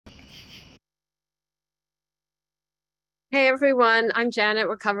Hey everyone, I'm Janet,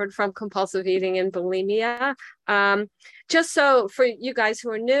 recovered from compulsive eating and bulimia. Um, just so for you guys who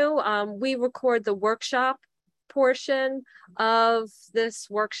are new, we record the workshop portion of this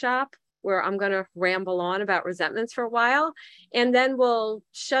workshop where I'm going to ramble on about resentments for a while. And then we'll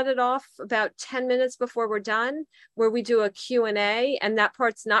shut it off about 10 minutes before we're done, where we do a Q&A, and that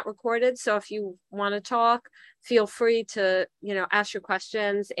part's not recorded. So if you want to talk, feel free to, ask your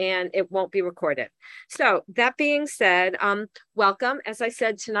questions and it won't be recorded. So that being said, welcome. As I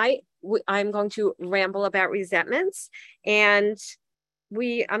said tonight, I'm going to ramble about resentments, and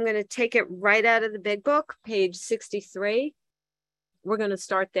I'm going to take it right out of the big book, page 63. We're going to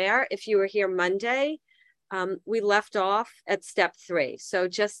start there. If you were here Monday, we left off at step 3. So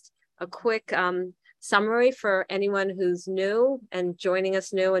just a quick summary for anyone who's new and joining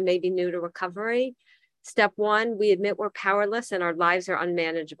us new and maybe new to recovery. Step 1, we admit we're powerless and our lives are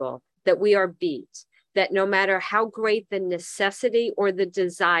unmanageable, that we are beat, that no matter how great the necessity or the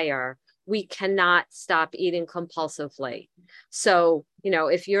desire, we cannot stop eating compulsively. So,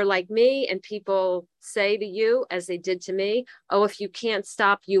 if you're like me and people say to you, as they did to me, oh, if you can't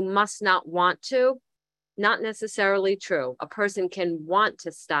stop, you must not want to, not necessarily true. A person can want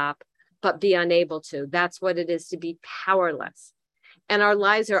to stop, but be unable to. That's what it is to be powerless. And our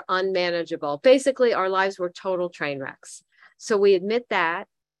lives are unmanageable. Basically, our lives were total train wrecks. So we admit that.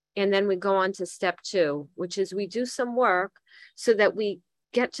 And then we go on to step 2, which is we do some work so that we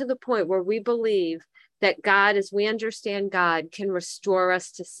get to the point where we believe that God, as we understand God, can restore us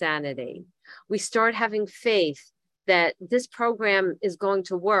to sanity. We start having faith that this program is going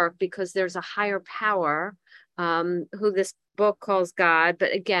to work because there's a higher power, who this book calls God.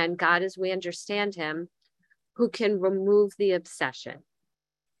 But again, God, as we understand him, who can remove the obsession.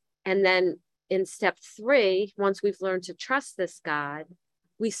 And then in step 3, once we've learned to trust this God,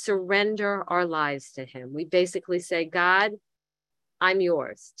 we surrender our lives to him. We basically say, God, I'm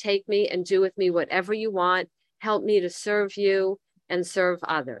yours. Take me and do with me whatever you want. Help me to serve you and serve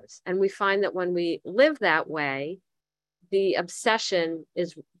others. And we find that when we live that way, the obsession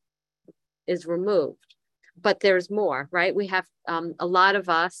is removed. But there's more, right? We have a lot of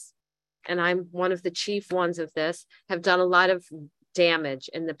us, and I'm one of the chief ones of this, have done a lot of damage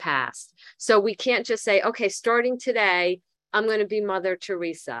in the past. So we can't just say, okay, starting today, I'm going to be Mother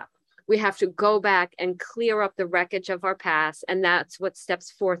Teresa. We have to go back and clear up the wreckage of our past. And that's what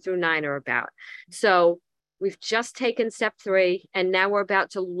steps 4 through 9 are about. So we've just taken step 3, and now we're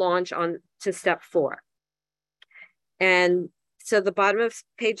about to launch on to step 4. And so the bottom of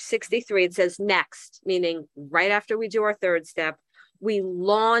page 63, it says next, meaning right after we do our 3rd step, we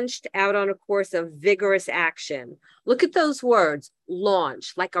launched out on a course of vigorous action. Look at those words,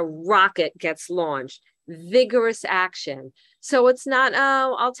 launch, like a rocket gets launched, vigorous action. So it's not,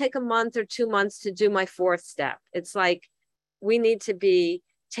 oh, I'll take a month or 2 months to do my 4th step. It's like we need to be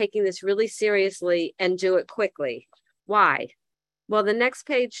taking this really seriously and do it quickly. Why? Well, the next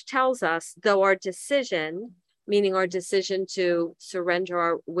page tells us, though our decision, meaning our decision to surrender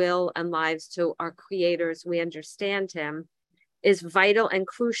our will and lives to our Creator as we understand him, is vital and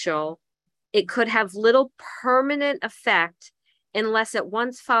crucial, it could have little permanent effect unless at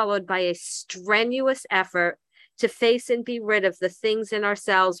once followed by a strenuous effort to face and be rid of the things in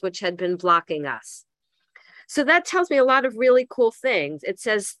ourselves which had been blocking us. So that tells me a lot of really cool things. It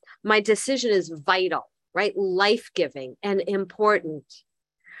says my decision is vital, right? Life-giving and important,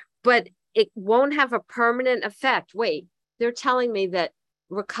 but it won't have a permanent effect. Wait, they're telling me that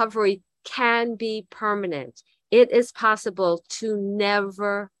recovery can be permanent. It is possible to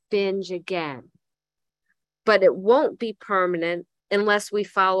never binge again, but it won't be permanent unless we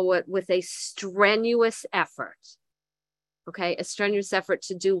follow it with a strenuous effort. Okay, a strenuous effort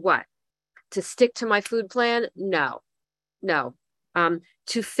to do what? To stick to my food plan? No, no.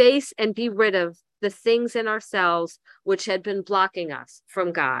 To face and be rid of the things in ourselves which had been blocking us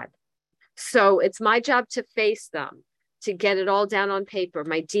from God. So it's my job to face them, to get it all down on paper,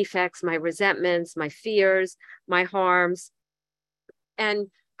 my defects, my resentments, my fears, my harms. And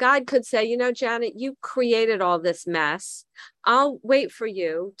God could say, Janet, you created all this mess. I'll wait for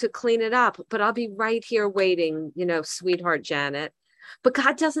you to clean it up, but I'll be right here waiting, sweetheart Janet. But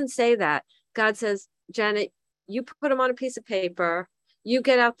God doesn't say that. God says, Janet, you put them on a piece of paper, you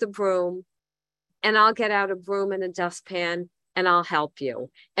get out the broom, and I'll get out a broom and a dustpan, and I'll help you.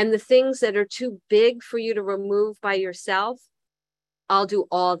 And the things that are too big for you to remove by yourself, I'll do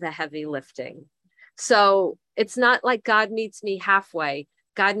all the heavy lifting. So it's not like God meets me halfway.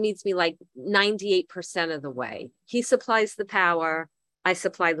 God meets me like 98% of the way. He supplies the power. I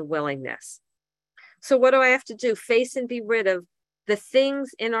supply the willingness. So what do I have to do? Face and be rid of the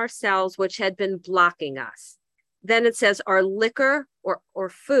things in ourselves which had been blocking us. then it says our liquor or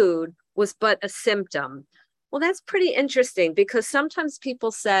food was but a symptom. Well, that's pretty interesting because sometimes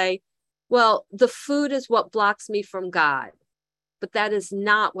people say, well, the food is what blocks me from God. But that is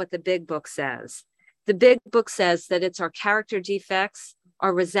not what the big book says. The big book says that it's our character defects,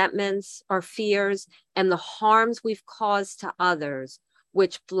 our resentments, our fears, and the harms we've caused to others,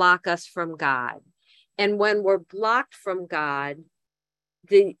 which block us from God. And when we're blocked from God,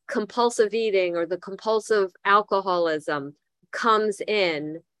 the compulsive eating or the compulsive alcoholism comes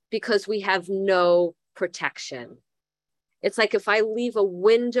in because we have no protection. It's like if I leave a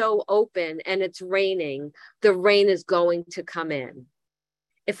window open and it's raining, the rain is going to come in.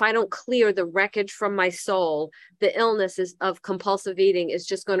 If I don't clear the wreckage from my soul, the illness of compulsive eating is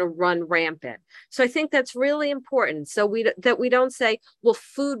just going to run rampant. So I think that's really important. So we don't say, well,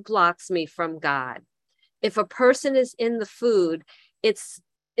 food blocks me from God. If a person is in the food, it's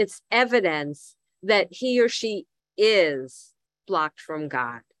evidence that he or she is blocked from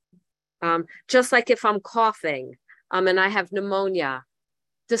God. Just like if I'm coughing, and I have pneumonia,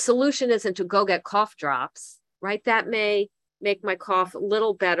 the solution isn't to go get cough drops, right? That may make my cough a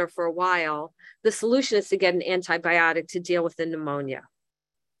little better for a while. The solution is to get an antibiotic to deal with the pneumonia.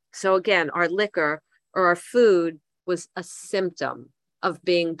 So again, our liquor or our food was a symptom of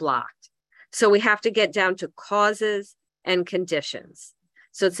being blocked. So we have to get down to causes and conditions.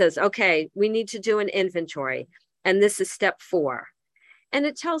 So it says, okay, we need to do an inventory. And this is step 4. And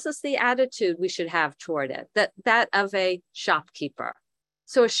it tells us the attitude we should have toward it, that of a shopkeeper.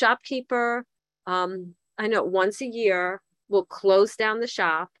 So a shopkeeper, I know once a year, will close down the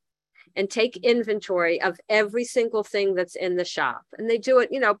shop and take inventory of every single thing that's in the shop. And they do it,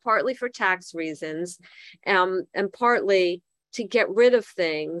 partly for tax reasons, and partly to get rid of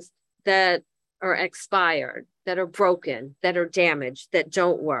things that are expired, that are broken, that are damaged, that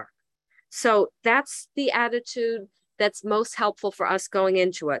don't work. So that's the attitude that's most helpful for us going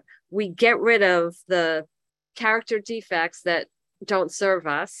into it. We get rid of the character defects that don't serve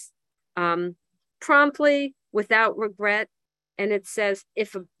us promptly, without regret. And it says,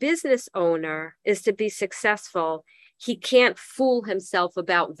 if a business owner is to be successful, he can't fool himself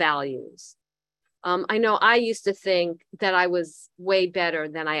about values. I know I used to think that I was way better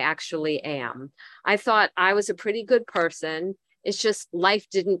than I actually am. I thought I was a pretty good person. It's just life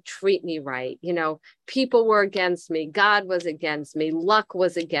didn't treat me right. People were against me. God was against me. Luck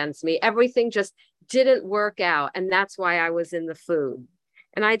was against me. Everything just didn't work out. And that's why I was in the food.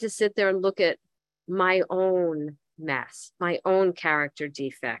 And I had to sit there and look at my own mess, my own character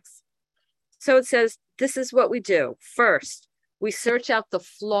defects. So it says, this is what we do. First, we search out the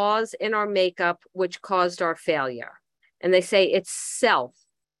flaws in our makeup which caused our failure. And they say it's self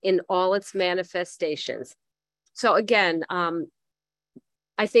in all its manifestations. So again,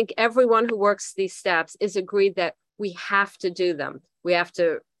 I think everyone who works these steps is agreed that we have to do them. We have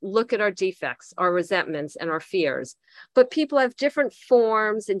to look at our defects, our resentments, and our fears. But people have different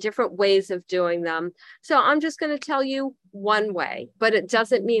forms and different ways of doing them. So I'm just going to tell you one way, but it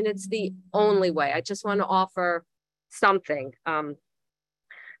doesn't mean it's the only way. I just want to offer something.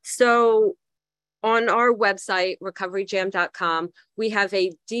 So on our website, recoveryjam.com, we have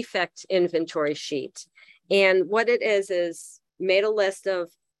a defect inventory sheet. And what it is made a list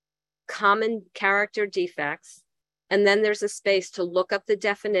of common character defects. And then there's a space to look up the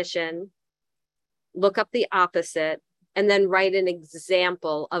definition, look up the opposite, and then write an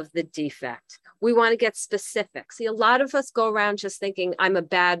example of the defect. We want to get specific. See, a lot of us go around just thinking, I'm a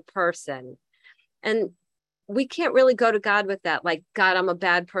bad person. And we can't really go to God with that. Like, God, I'm a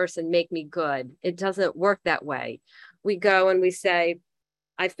bad person, make me good. It doesn't work that way. We go and we say,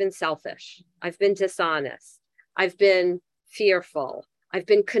 I've been selfish. I've been dishonest. I've been fearful. I've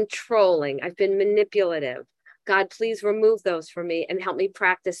been controlling. I've been manipulative. God, please remove those from me and help me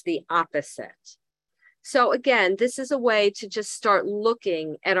practice the opposite. So again, this is a way to just start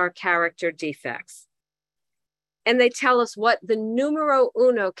looking at our character defects. And they tell us what the numero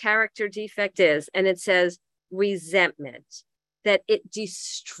uno character defect is. And it says resentment, that it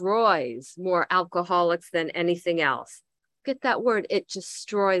destroys more alcoholics than anything else. Get that word, it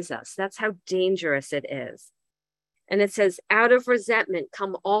destroys us. That's how dangerous it is. And it says, out of resentment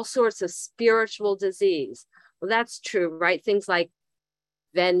come all sorts of spiritual disease. Well, that's true, right? Things like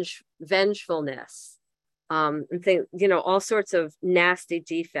vengefulness, and all sorts of nasty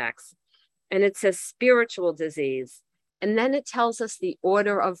defects. And it says spiritual disease. And then it tells us the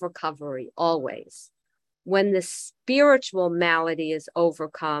order of recovery always. When the spiritual malady is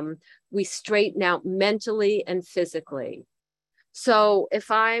overcome, we straighten out mentally and physically. So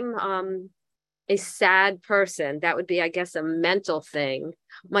if I'm a sad person, that would be, I guess, a mental thing.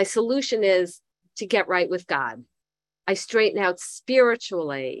 My solution is to get right with God. I straighten out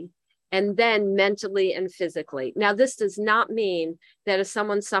spiritually, and then mentally and physically. Now, this does not mean that if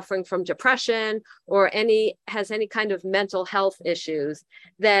someone's suffering from depression or has any kind of mental health issues,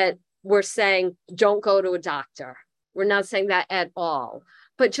 that we're saying, don't go to a doctor. We're not saying that at all.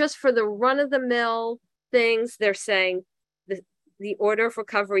 But just for the run-of-the-mill things, they're saying the order of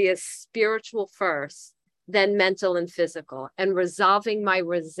recovery is spiritual first, then mental and physical. And resolving my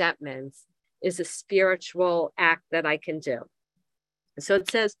resentments is a spiritual act that I can do. So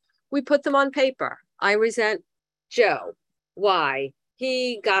it says, we put them on paper. I resent Joe. Why?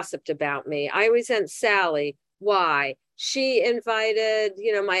 He gossiped about me. I resent Sally. Why? She invited,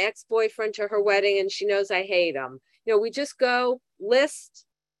 my ex-boyfriend to her wedding and she knows I hate him. We just go list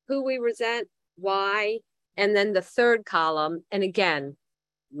who we resent, why, and then the third column. And again,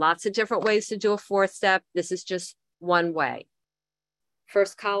 lots of different ways to do a fourth step. This is just one way.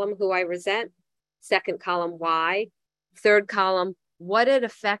 First column, who I resent. Second column, why. Third column, what it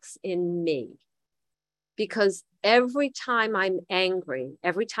affects in me. Because every time I'm angry,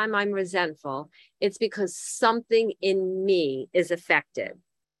 every time I'm resentful, it's because something in me is affected.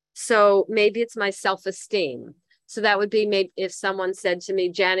 So maybe it's my self-esteem. So that would be maybe if someone said to me,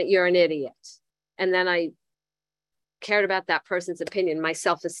 Janet, you're an idiot. And then I cared about that person's opinion, my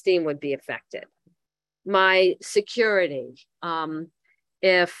self-esteem would be affected. My security.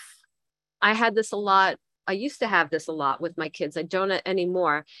 If I had this a lot, I used to have this a lot with my kids. I don't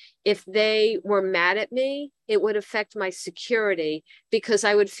anymore. If they were mad at me, it would affect my security because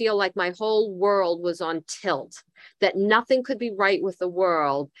I would feel like my whole world was on tilt, that nothing could be right with the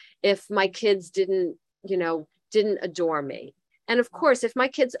world if my kids didn't adore me. And of course, if my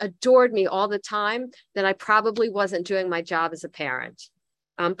kids adored me all the time, then I probably wasn't doing my job as a parent.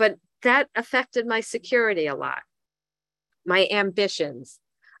 But that affected my security a lot. My ambitions.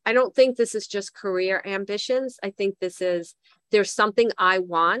 I don't think this is just career ambitions. I think there's something I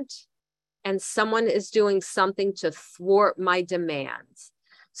want and someone is doing something to thwart my demands.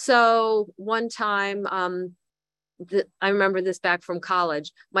 So one time, I remember this back from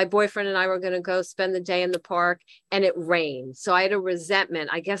college, my boyfriend and I were going to go spend the day in the park and it rained. So I had a resentment,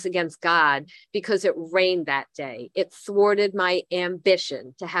 I guess, against God because it rained that day. It thwarted my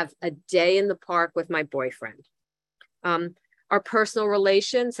ambition to have a day in the park with my boyfriend. Our personal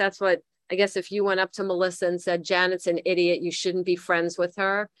relations, that's what, I guess if you went up to Melissa and said, Janet's an idiot, you shouldn't be friends with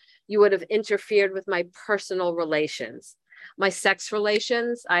her, you would have interfered with my personal relations. My sex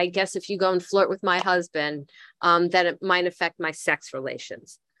relations, I guess if you go and flirt with my husband, then it might affect my sex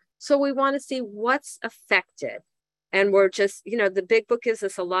relations. So we want to see what's affected. And we're just, the big book gives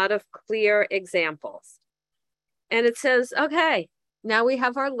us a lot of clear examples. And it says, okay, now we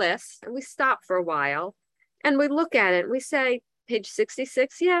have our list and we stop for a while and we look at it and we say, page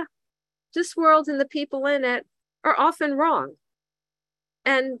 66, yeah, this world and the people in it are often wrong.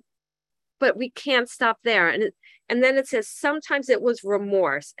 But we can't stop there. And then it says, sometimes it was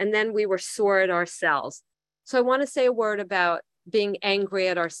remorse and then we were sore at ourselves. So I want to say a word about being angry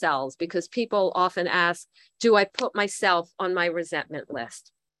at ourselves because people often ask, do I put myself on my resentment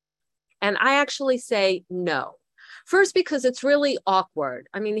list? And I actually say no. First, because it's really awkward.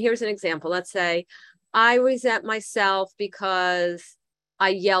 I mean, here's an example. Let's say I resent myself because I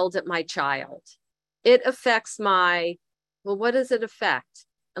yelled at my child. It affects what does it affect?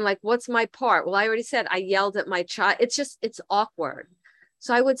 And like, what's my part? Well, I already said I yelled at my child. It's awkward.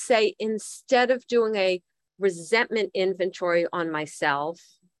 So I would say instead of doing a resentment inventory on myself,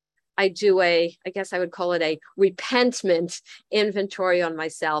 I do I guess I would call it a repentment inventory on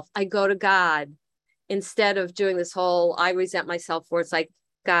myself. I go to God instead of doing this whole I resent myself where it's like,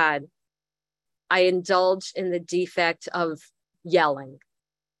 God, I indulge in the defect of yelling.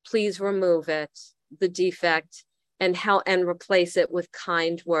 Please remove it, the defect, and replace it with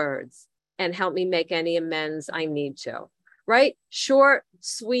kind words and help me make any amends I need to. Right? Short,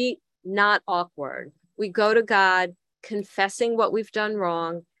 sweet, not awkward. We go to God, confessing what we've done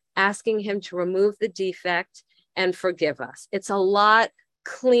wrong, asking him to remove the defect and forgive us. It's a lot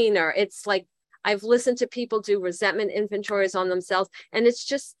cleaner. It's like I've listened to people do resentment inventories on themselves, and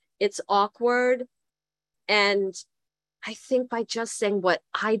it's awkward. And I think by just saying what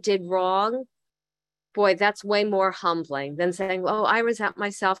I did wrong, boy, that's way more humbling than saying, oh, I resent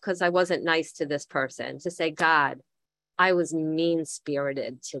myself because I wasn't nice to this person. To say, God, I was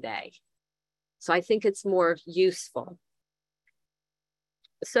mean-spirited today. So I think it's more useful.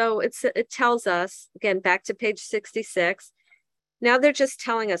 So it tells us, again, back to page 66. Now they're just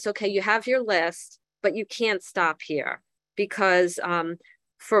telling us, okay, you have your list, but you can't stop here because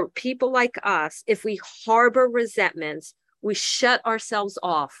for people like us, if we harbor resentments, We shut ourselves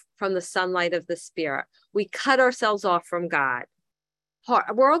off from the sunlight of the Spirit. We cut ourselves off from God.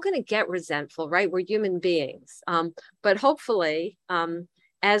 We're all going to get resentful, right? We're human beings. But hopefully,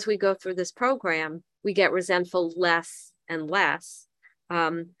 as we go through this program, we get resentful less and less.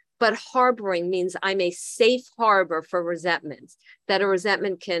 But harboring means I'm a safe harbor for resentments, that a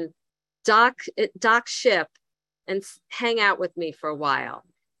resentment can dock ship and hang out with me for a while.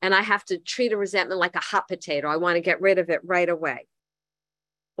 And I have to treat a resentment like a hot potato. I want to get rid of it right away.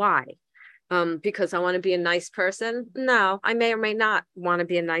 Why? Because I want to be a nice person? No, I may or may not want to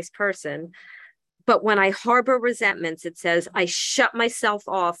be a nice person. But when I harbor resentments, it says I shut myself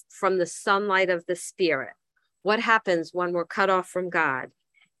off from the sunlight of the Spirit. What happens when we're cut off from God?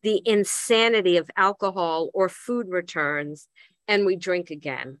 The insanity of alcohol or food returns, and we drink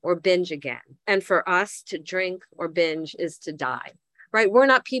again or binge again. And for us to drink or binge is to die, right? We're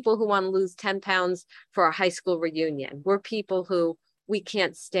not people who want to lose 10 pounds for a high school reunion. We're people who we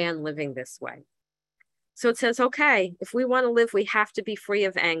can't stand living this way. So it says, okay, if we want to live, we have to be free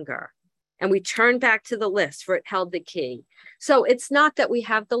of anger. And we turn back to the list, for it held the key. So it's not that we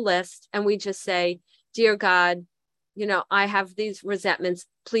have the list and we just say, dear God, you know, I have these resentments,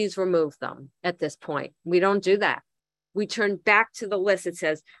 please remove them at this point. We don't do that. We turn back to the list. It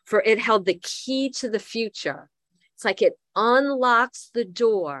says, for it held the key to the future. It's like it unlocks the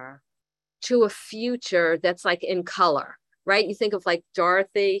door to a future that's like in color, right? You think of like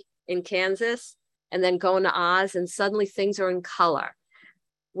Dorothy in Kansas and then going to Oz and suddenly things are in color.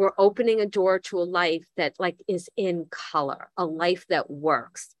 We're opening a door to a life that like is in color, a life that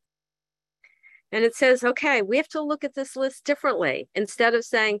works. And it says, okay, we have to look at this list differently. Instead of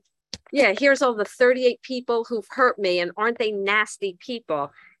saying, yeah, here's all the 38 people who've hurt me and aren't they nasty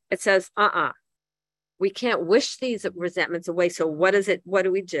people? It says, we can't wish these resentments away. So what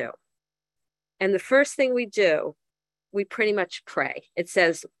do we do? And the first thing we do, we pretty much pray. It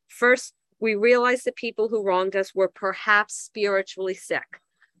says, first, we realize the people who wronged us were perhaps spiritually sick.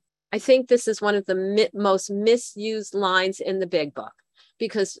 I think this is one of the most misused lines in the Big Book,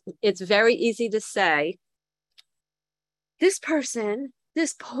 because it's very easy to say, this person,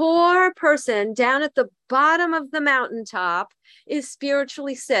 this poor person down at the bottom of the mountaintop is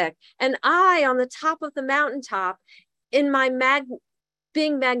spiritually sick. And I, on the top of the mountaintop, in my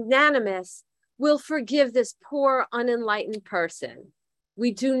being magnanimous, will forgive this poor, unenlightened person.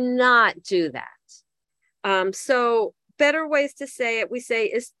 We do not do that. So better ways to say it, we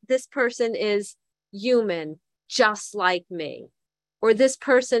say, this person is human, just like me. Or this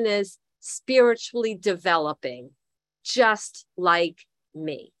person is spiritually developing, just like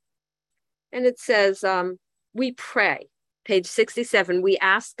me. And it says, we pray, page 67, we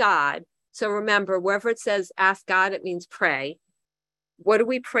ask God. So remember, wherever it says ask God, it means pray. What do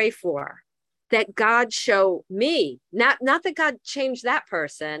we pray for? That God show me, not that God change that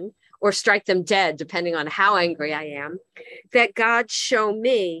person or strike them dead, depending on how angry I am, that God show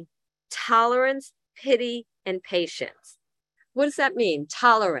me tolerance, pity, and patience. What does that mean?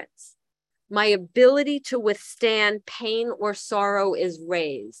 Tolerance. My ability to withstand pain or sorrow is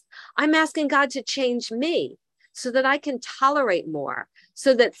raised. I'm asking God to change me so that I can tolerate more,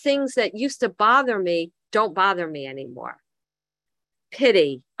 so that things that used to bother me don't bother me anymore.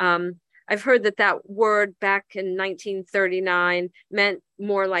 Pity. I've heard that word back in 1939 meant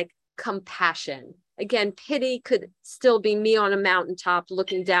more like compassion. Again, pity could still be me on a mountaintop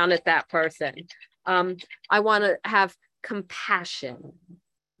looking down at that person. I want to have compassion,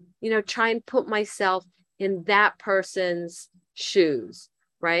 try and put myself in that person's shoes,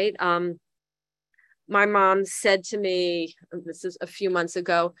 right? My mom said to me, this is a few months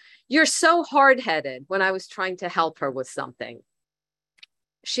ago, you're so hard-headed, when I was trying to help her with something.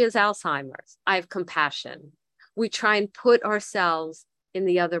 She has Alzheimer's. I have compassion. We try and put ourselves in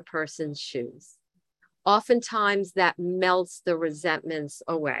the other person's shoes. Oftentimes that melts the resentments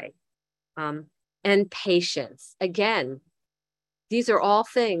away. And patience. Again, these are all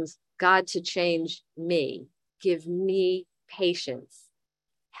things, God, to change me. Give me patience.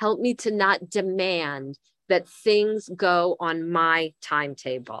 Help me to not demand that things go on my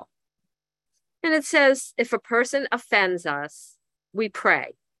timetable. And it says, if a person offends us, we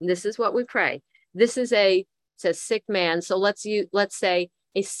pray. And this is what we pray. This is a sick man. So let's say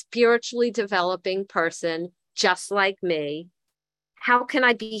a spiritually developing person, just like me. How can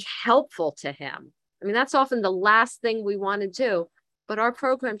I be helpful to him? I mean, that's often the last thing we want to do, but our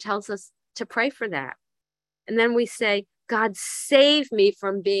program tells us to pray for that. And then we say, God, save me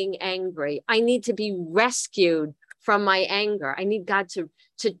from being angry. I need to be rescued from my anger. I need God to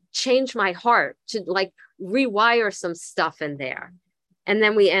change my heart, to like rewire some stuff in there. And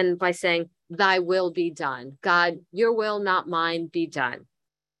then we end by saying, thy will be done. God, your will, not mine, be done.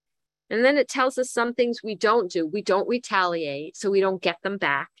 And then it tells us some things we don't do. We don't retaliate, so we don't get them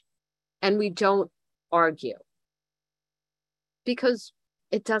back. And we don't argue because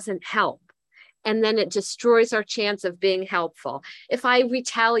it doesn't help. And then it destroys our chance of being helpful. If I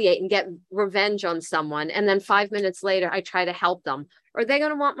retaliate and get revenge on someone, and then 5 minutes later, I try to help them, are they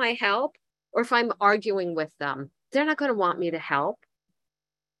going to want my help? Or if I'm arguing with them, they're not going to want me to help.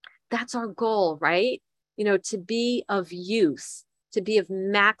 That's our goal, right? To be of use, to be of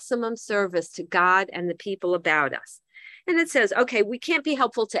maximum service to God and the people about us. And it says, okay, we can't be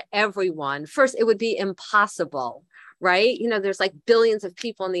helpful to everyone. First, it would be impossible, right? There's like billions of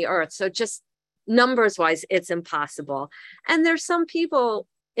people on the earth. So just numbers wise, it's impossible. And there's some people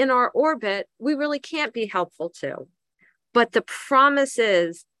in our orbit we really can't be helpful to. But the promise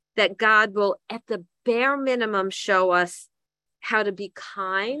is that God will, at the bare minimum, show us how to be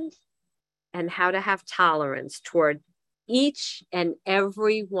kind and how to have tolerance toward each and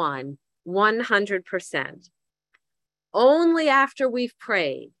every one, 100%. Only after we've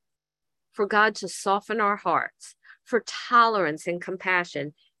prayed for God to soften our hearts, for tolerance and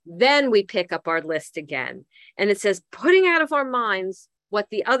compassion, then we pick up our list again. And it says, putting out of our minds what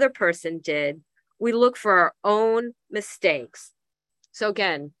the other person did, we look for our own mistakes. So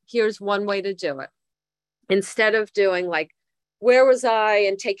again, here's one way to do it. Instead of doing like, where was I,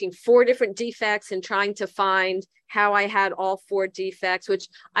 and taking 4 different defects and trying to find how I had all 4 defects, which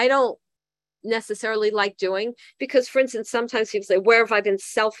I don't necessarily like doing, because for instance, sometimes people say, where have I been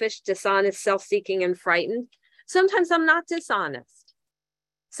selfish, dishonest, self-seeking, and frightened? Sometimes I'm not dishonest.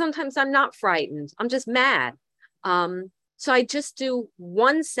 Sometimes I'm not frightened. I'm just mad. So I just do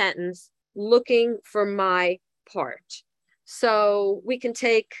one sentence looking for my part. So we can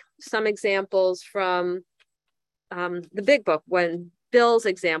take some examples from the big book, when Bill's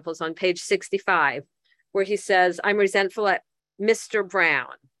examples on page 65, where he says, I'm resentful at Mr.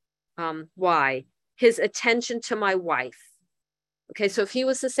 Brown. Why? His attention to my wife. Okay, so if he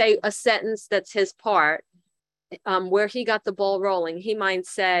was to say a sentence that's his part, where he got the ball rolling, he might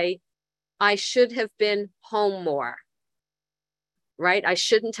say, I should have been home more, right? I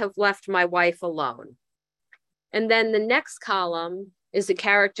shouldn't have left my wife alone. And then the next column is the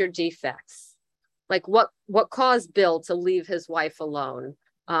character defects. Like what caused Bill to leave his wife alone?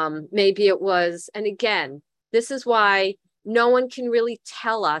 Maybe it was, and again, this is why no one can really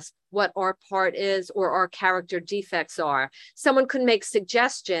tell us what our part is or our character defects are. Someone could make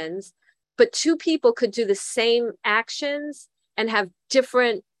suggestions, but 2 people could do the same actions and have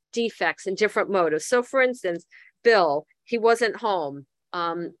different defects and different motives. So for instance, Bill, he wasn't home.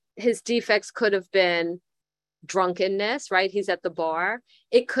 His defects could have been drunkenness, right? He's at the bar.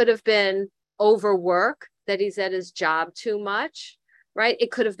 It could have been overwork, that he's at his job too much, right? It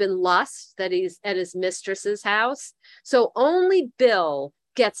could have been lust, that he's at his mistress's house. So only Bill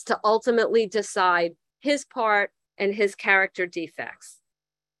gets to ultimately decide his part and his character defects.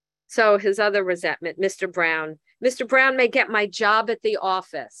 So his other resentment, Mr. Brown. Mr. Brown may get my job at the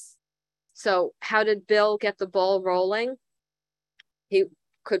office. So how did Bill get the ball rolling? He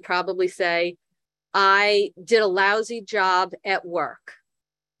could probably say, I did a lousy job at work.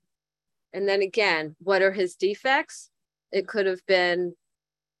 And then again, what are his defects? It could have been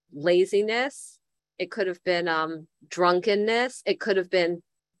laziness. It could have been drunkenness. It could have been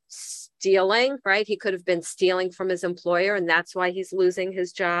stealing, right? He could have been stealing from his employer, and that's why he's losing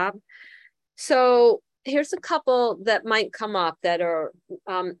his job. So here's a couple that might come up that are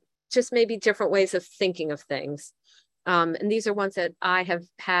just maybe different ways of thinking of things. And these are ones that I have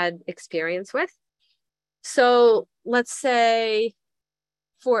had experience with. So let's say,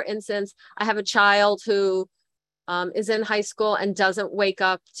 for instance, I have a child who is in high school and doesn't wake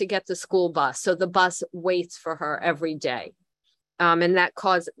up to get the school bus. So the bus waits for her every day. And that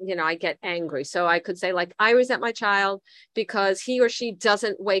causes, I get angry. So I could say, like, I resent my child because he or she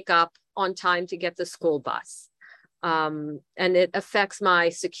doesn't wake up on time to get the school bus. And it affects my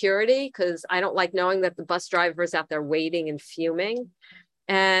security because I don't like knowing that the bus driver is out there waiting and fuming.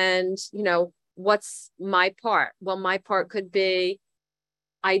 And, what's my part? Well, my part could be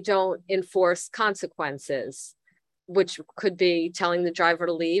I don't enforce consequences, which could be telling the driver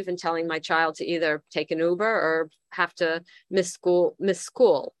to leave and telling my child to either take an Uber or have to miss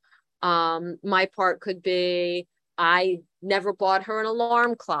school. My part could be I never bought her an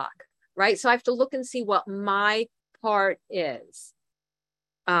alarm clock, right? So I have to look and see what my part is.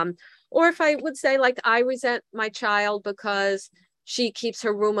 Or if I would say, like, I resent my child because she keeps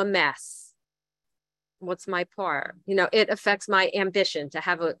her room a mess. What's my part? It affects my ambition to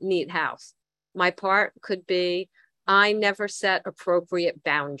have a neat house. My part could be I never set appropriate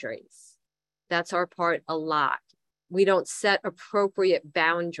boundaries. That's our part a lot. We don't set appropriate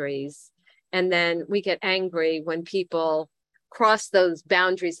boundaries, and then we get angry when people cross those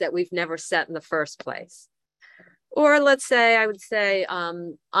boundaries that we've never set in the first place. Or let's say, I would say,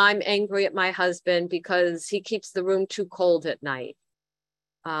 I'm angry at my husband because he keeps the room too cold at night.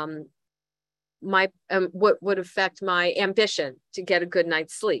 What would affect my ambition to get a good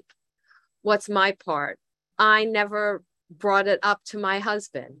night's sleep? What's my part? I never brought it up to my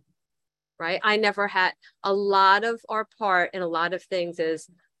husband, right? I never had. A lot of our part in a lot of things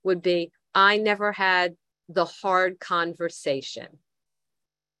would be, I never had the hard conversation.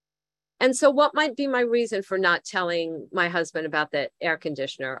 And so what might be my reason for not telling my husband about the air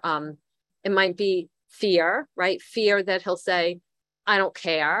conditioner? It might be fear, right? Fear that he'll say, I don't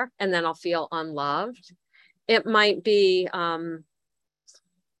care, and then I'll feel unloved. It might be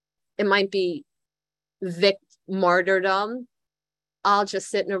martyrdom. I'll just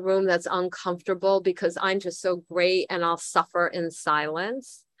sit in a room that's uncomfortable because I'm just so great, and I'll suffer in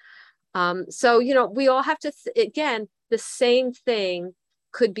silence. So, we all have to, again, the same thing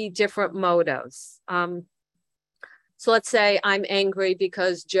could be different motives. So let's say I'm angry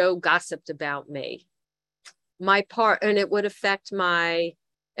because Joe gossiped about me. My part, and it might affect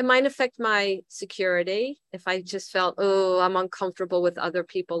my security if I just felt, oh, I'm uncomfortable with other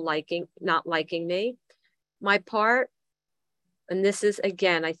people not liking me. My part, and this is,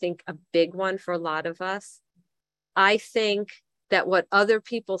 again, I think a big one for a lot of us, I think that what other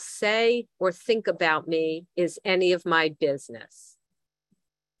people say or think about me is any of my business.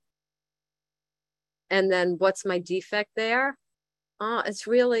 And then what's my defect there? It's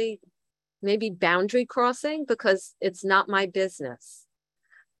really maybe boundary crossing, because it's not my business.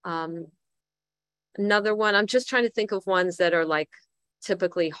 Another one, I'm just trying to think of ones that are like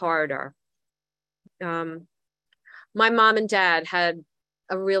typically harder. My mom and dad had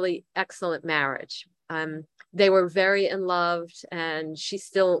a really excellent marriage. They were very in love, and she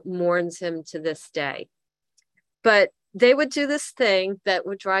still mourns him to this day. But they would do this thing that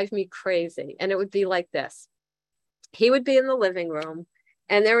would drive me crazy. And it would be like this. He would be in the living room,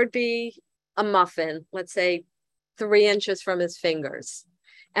 and there would be a muffin, let's say 3 inches from his fingers.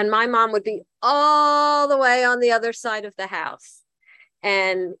 And my mom would be all the way on the other side of the house.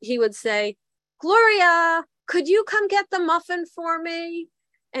 And he would say, Gloria, could you come get the muffin for me?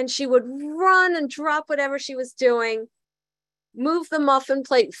 And she would run and drop whatever she was doing, move the muffin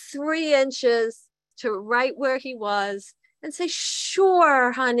plate 3 inches to right where he was, and say,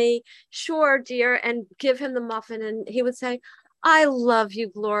 sure, honey, sure, dear, and give him the muffin. And he would say, I love you,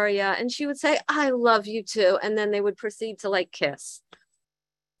 Gloria. And she would say, I love you too. And then they would proceed to like kiss.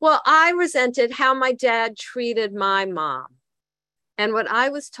 Well, I resented how my dad treated my mom. And what I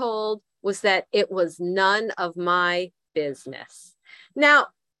was told was that it was none of my business. Now,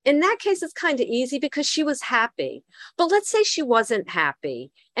 in that case, it's kind of easy because she was happy. But let's say she wasn't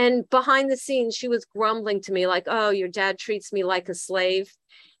happy, and behind the scenes, she was grumbling to me like, oh, your dad treats me like a slave.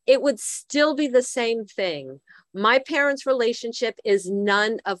 It would still be the same thing. My parents' relationship is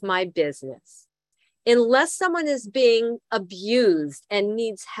none of my business. Unless someone is being abused and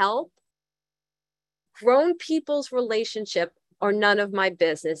needs help, grown people's relationship are none of my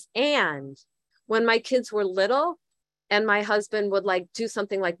business. And when my kids were little, and my husband would like do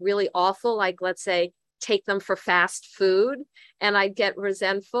something like really awful, like let's say take them for fast food, and I'd get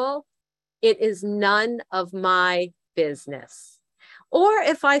resentful, it is none of my business. Or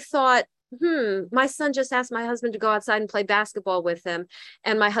if I thought, my son just asked my husband to go outside and play basketball with him,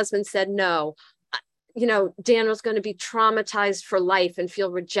 and my husband said no, Daniel's going to be traumatized for life and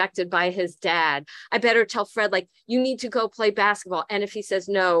feel rejected by his dad. I better tell Fred, like, you need to go play basketball. And if he says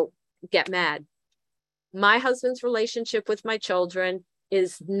no, get mad. My husband's relationship with my children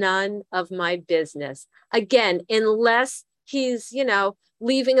is none of my business. Again, unless he's,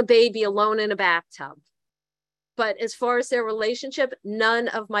 leaving a baby alone in a bathtub. But as far as their relationship, none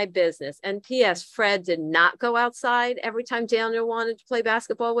of my business. And P.S., Fred did not go outside every time Daniel wanted to play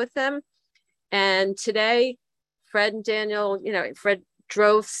basketball with them. And today, Fred and Daniel, Fred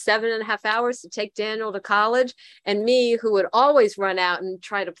drove 7.5 hours to take Daniel to college. And me, who would always run out and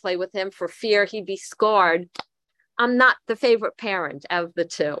try to play with him for fear he'd be scarred, I'm not the favorite parent of the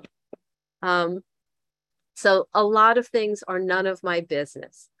two. So a lot of things are none of my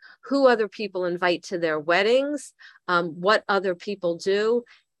business. Who other people invite to their weddings, what other people do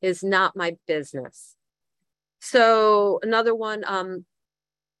is not my business. So another one,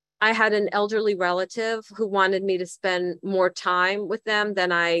 I had an elderly relative who wanted me to spend more time with them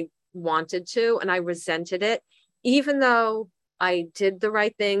than I wanted to, and I resented it, even though I did the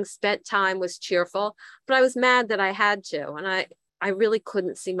right thing, spent time, was cheerful, but I was mad that I had to. And I really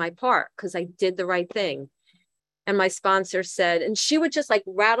couldn't see my part because I did the right thing. And my sponsor said, and she would just like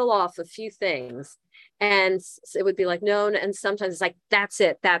rattle off a few things. And it would be like, no. And sometimes it's like, that's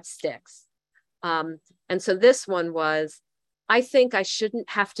it, that sticks. And so this one was, I think I shouldn't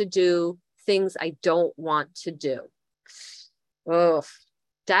have to do things I don't want to do. Oh,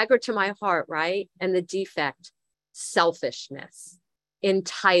 dagger to my heart, right? And the defect, selfishness,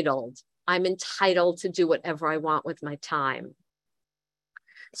 entitled. I'm entitled to do whatever I want with my time.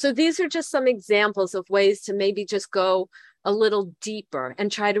 So these are just some examples of ways to maybe just go a little deeper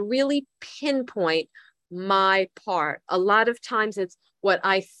and try to really pinpoint my part. A lot of times it's what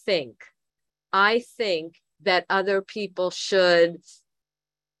I think. I think that other people should.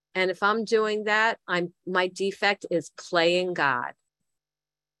 And if I'm doing that, my defect is playing God.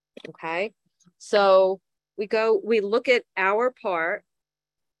 Okay. So we look at our part,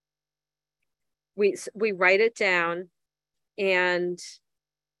 we write it down, and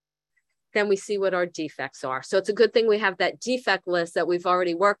then we see what our defects are. So it's a good thing we have that defect list that we've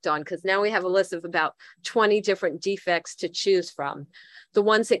already worked on, because now we have a list of about 20 different defects to choose from. The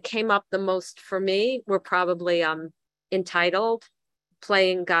ones that came up the most for me were probably entitled,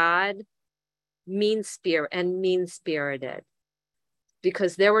 playing God, mean-spirited.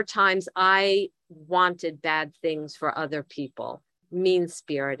 Because there were times I wanted bad things for other people,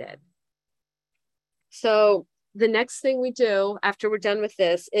 mean-spirited. So the next thing we do after we're done with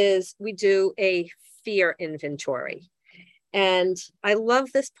this is we do a fear inventory. And I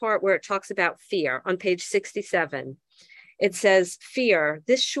love this part where it talks about fear on page 67. It says, fear,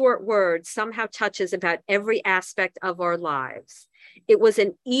 this short word somehow touches about every aspect of our lives. It was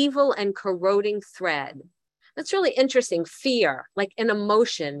an evil and corroding thread. That's really interesting. Fear, like an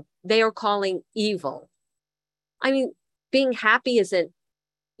emotion, they are calling evil. I mean, being happy isn't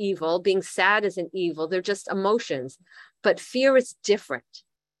evil, being sad isn't evil, they're just emotions. But fear is different.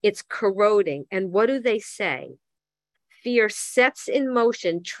 It's corroding. And what do they say? Fear sets in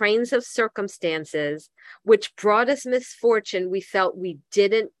motion trains of circumstances which brought us misfortune we felt we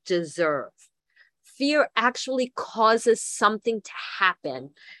didn't deserve. Fear actually causes something to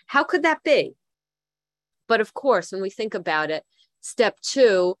happen. How could that be? But of course, when we think about it, step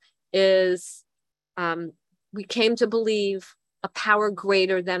 2 is we came to believe a power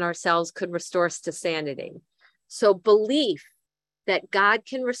greater than ourselves could restore us to sanity. So belief that God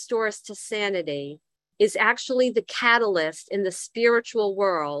can restore us to sanity is actually the catalyst in the spiritual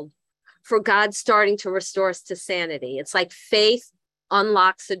world for God starting to restore us to sanity. It's like faith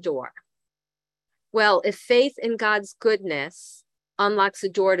unlocks a door. Well, if faith in God's goodness unlocks a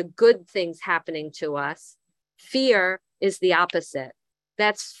door to good things happening to us, fear is the opposite.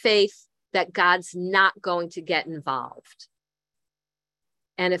 That's faith that God's not going to get involved.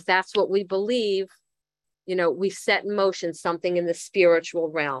 And if that's what we believe, we set in motion something in the spiritual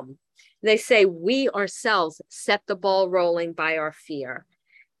realm. They say we ourselves set the ball rolling by our fear.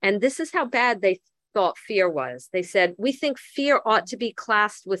 And this is how bad they thought fear was. They said, we think fear ought to be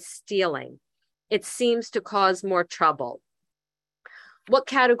classed with stealing. It seems to cause more trouble. What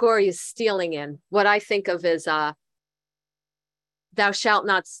category is stealing in? What I think of is thou shalt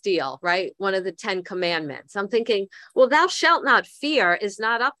not steal, right? One of the 10 commandments. I'm thinking, well, thou shalt not fear is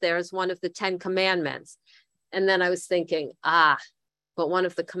not up there as one of the 10 commandments. And then I was thinking, but one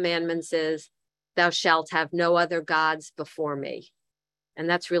of the commandments is thou shalt have no other gods before me. And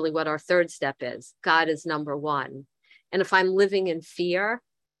that's really what our third step is. God is number one. And if I'm living in fear,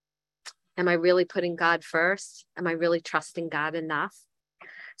 am I really putting God first? Am I really trusting God enough?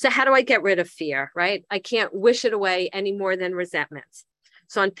 So how do I get rid of fear, right? I can't wish it away any more than resentment.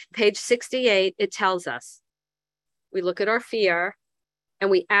 So on page 68, it tells us, we look at our fear and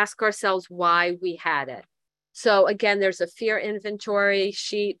we ask ourselves why we had it. So again, there's a fear inventory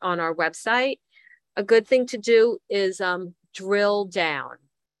sheet on our website. A good thing to do is drill down.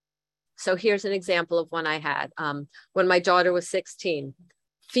 So here's an example of one I had when my daughter was 16.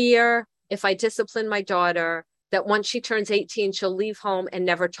 Fear, if I discipline my daughter, that once she turns 18, she'll leave home and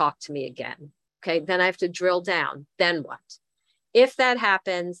never talk to me again. Okay, then I have to drill down. Then what? If that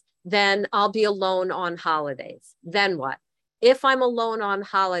happens, then I'll be alone on holidays. Then what? If I'm alone on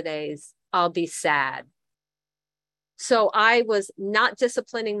holidays, I'll be sad. So I was not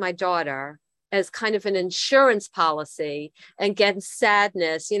disciplining my daughter as kind of an insurance policy against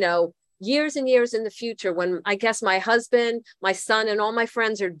sadness, years and years in the future when I guess my husband, my son, and all my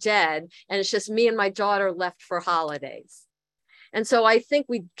friends are dead, and it's just me and my daughter left for holidays. And so I think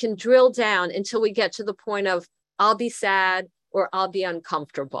we can drill down until we get to the point of I'll be sad or I'll be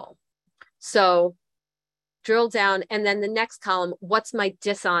uncomfortable. So drill down. And then the next column, what's my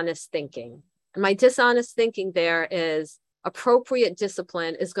dishonest thinking? And my dishonest thinking there is appropriate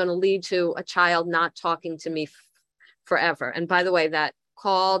discipline is going to lead to a child not talking to me forever. And by the way, that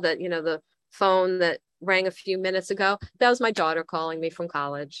call that, the phone that rang a few minutes ago, that was my daughter calling me from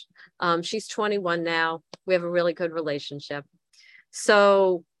college. She's 21 now. We have a really good relationship.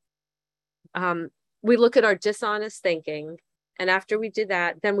 So we look at our dishonest thinking. And after we do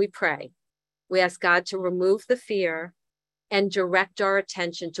that, then we pray. We ask God to remove the fear and direct our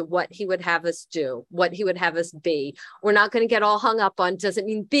attention to what he would have us do, what he would have us be. We're not going to get all hung up on, does it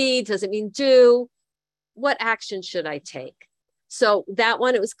mean be, does it mean do? What action should I take? So that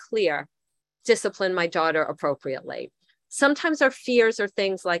one, it was clear, discipline my daughter appropriately. Sometimes our fears are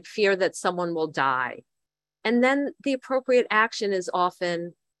things like fear that someone will die. And then the appropriate action is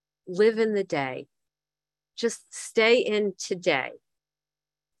often live in the day. Just stay in today.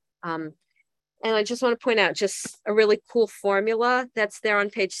 And I just want to point out just a really cool formula that's there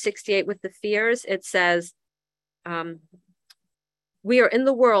on page 68 with the fears. It says, we are in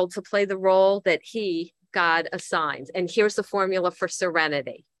the world to play the role that he, God, assigns. And here's the formula for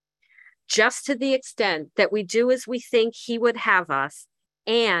serenity. Just to the extent that we do as we think he would have us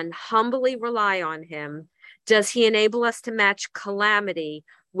and humbly rely on him, does he enable us to match calamity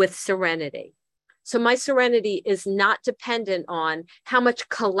with serenity. So my serenity is not dependent on how much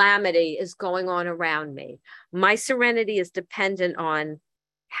calamity is going on around me. My serenity is dependent on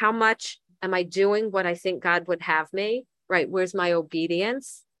how much am I doing what I think God would have me, right? Where's my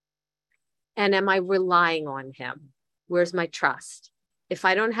obedience? And am I relying on him? Where's my trust? If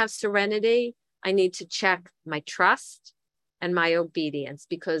I don't have serenity, I need to check my trust and my obedience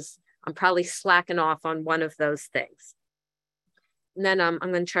because I'm probably slacking off on one of those things. And then I'm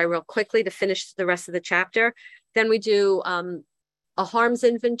going to try real quickly to finish the rest of the chapter. Then we do a harms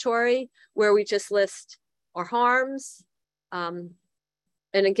inventory where we just list our harms. And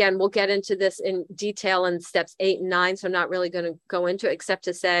again, we'll get into this in detail in steps 8 and 9. So I'm not really going to go into it except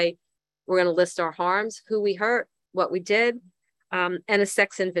to say we're going to list our harms, who we hurt, what we did, and a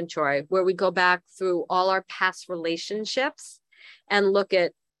sex inventory where we go back through all our past relationships and look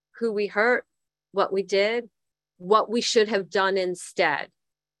at who we hurt, what we did, what we should have done instead.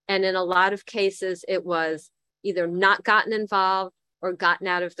 And in a lot of cases, it was either not gotten involved or gotten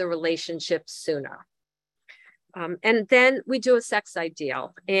out of the relationship sooner. And then we do a sex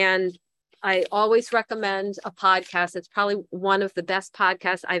ideal. And I always recommend a podcast. It's probably one of the best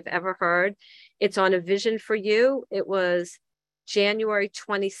podcasts I've ever heard. It's on A Vision for You. It was January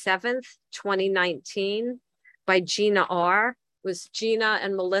 27th, 2019 by Gina R. It was Gina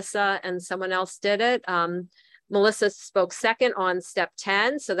and Melissa and someone else did it. Melissa spoke second on step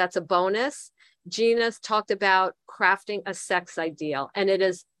 10, so that's a bonus. Gina's talked about crafting a sex ideal, and it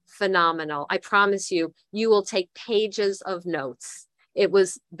is phenomenal. I promise you, you will take pages of notes. It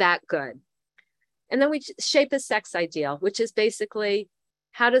was that good. And then we shape a sex ideal, which is basically,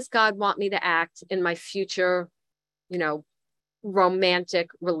 how does God want me to act in my future, romantic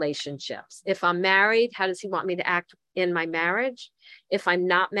relationships? If I'm married, how does he want me to act in my marriage? If I'm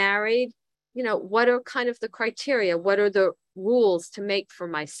not married, what are kind of the criteria? What are the rules to make for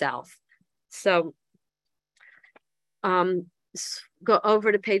myself? So go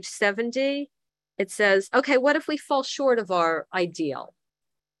over to page 70. It says, okay, what if we fall short of our ideal?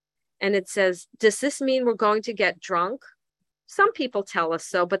 And it says, does this mean we're going to get drunk? Some people tell us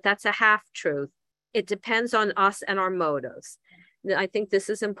so, but that's a half truth. It depends on us and our motives. I think this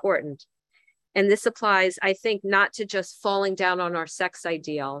is important. And this applies, I think, not to just falling down on our sex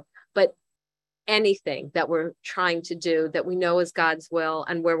ideal, but anything that we're trying to do that we know is God's will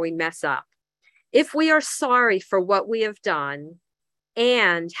and where we mess up. If we are sorry for what we have done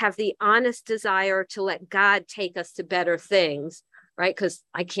and have the honest desire to let God take us to better things, right? Because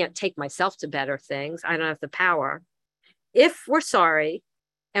I can't take myself to better things. I don't have the power. If we're sorry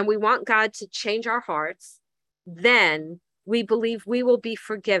and we want God to change our hearts, then we believe we will be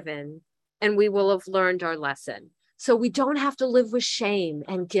forgiven and we will have learned our lesson. So we don't have to live with shame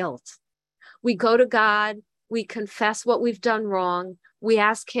and guilt. We go to God, we confess what we've done wrong, we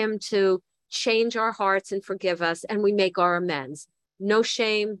ask him to change our hearts and forgive us, and we make our amends. No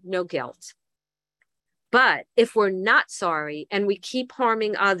shame, no guilt. But if we're not sorry and we keep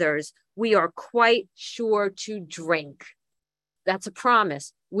harming others, we are quite sure to drink. That's a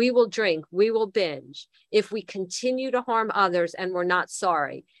promise. We will drink, we will binge if we continue to harm others and we're not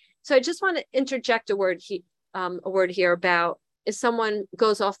sorry. So I just want to interject a word here about if someone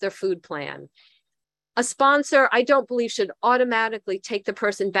goes off their food plan. A sponsor, I don't believe, should automatically take the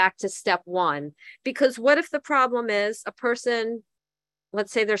person back to step 1, because what if the problem is a person,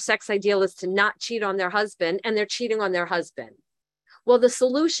 let's say their sex ideal is to not cheat on their husband and they're cheating on their husband. Well, the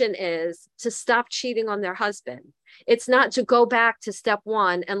solution is to stop cheating on their husband. It's not to go back to step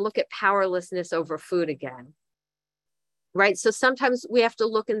one and look at powerlessness over food again, right? So sometimes we have to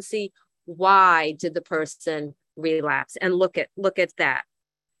look and see, why did the person relapse, and look at that.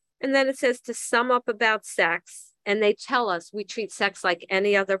 And then it says to sum up about sex, and they tell us we treat sex like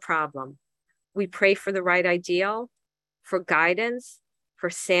any other problem. We pray for the right ideal, for guidance, for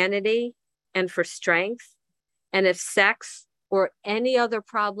sanity, and for strength. And if sex or any other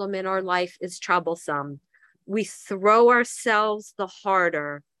problem in our life is troublesome, we throw ourselves the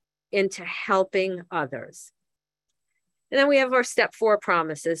harder into helping others. And then we have our step 4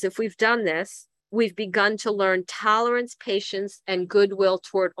 promises. If we've done this, we've begun to learn tolerance, patience, and goodwill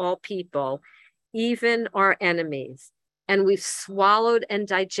toward all people, even our enemies. And we've swallowed and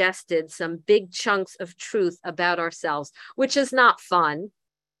digested some big chunks of truth about ourselves, which is not fun,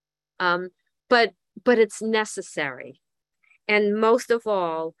 but it's necessary. And most of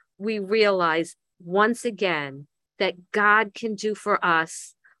all, we realize once again that God can do for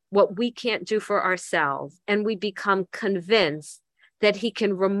us what we can't do for ourselves. And we become convinced that he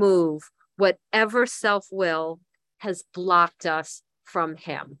can remove whatever self-will has blocked us from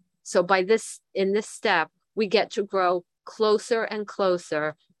him. So in this step, we get to grow closer and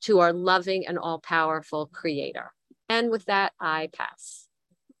closer to our loving and all-powerful creator. And with that, I pass.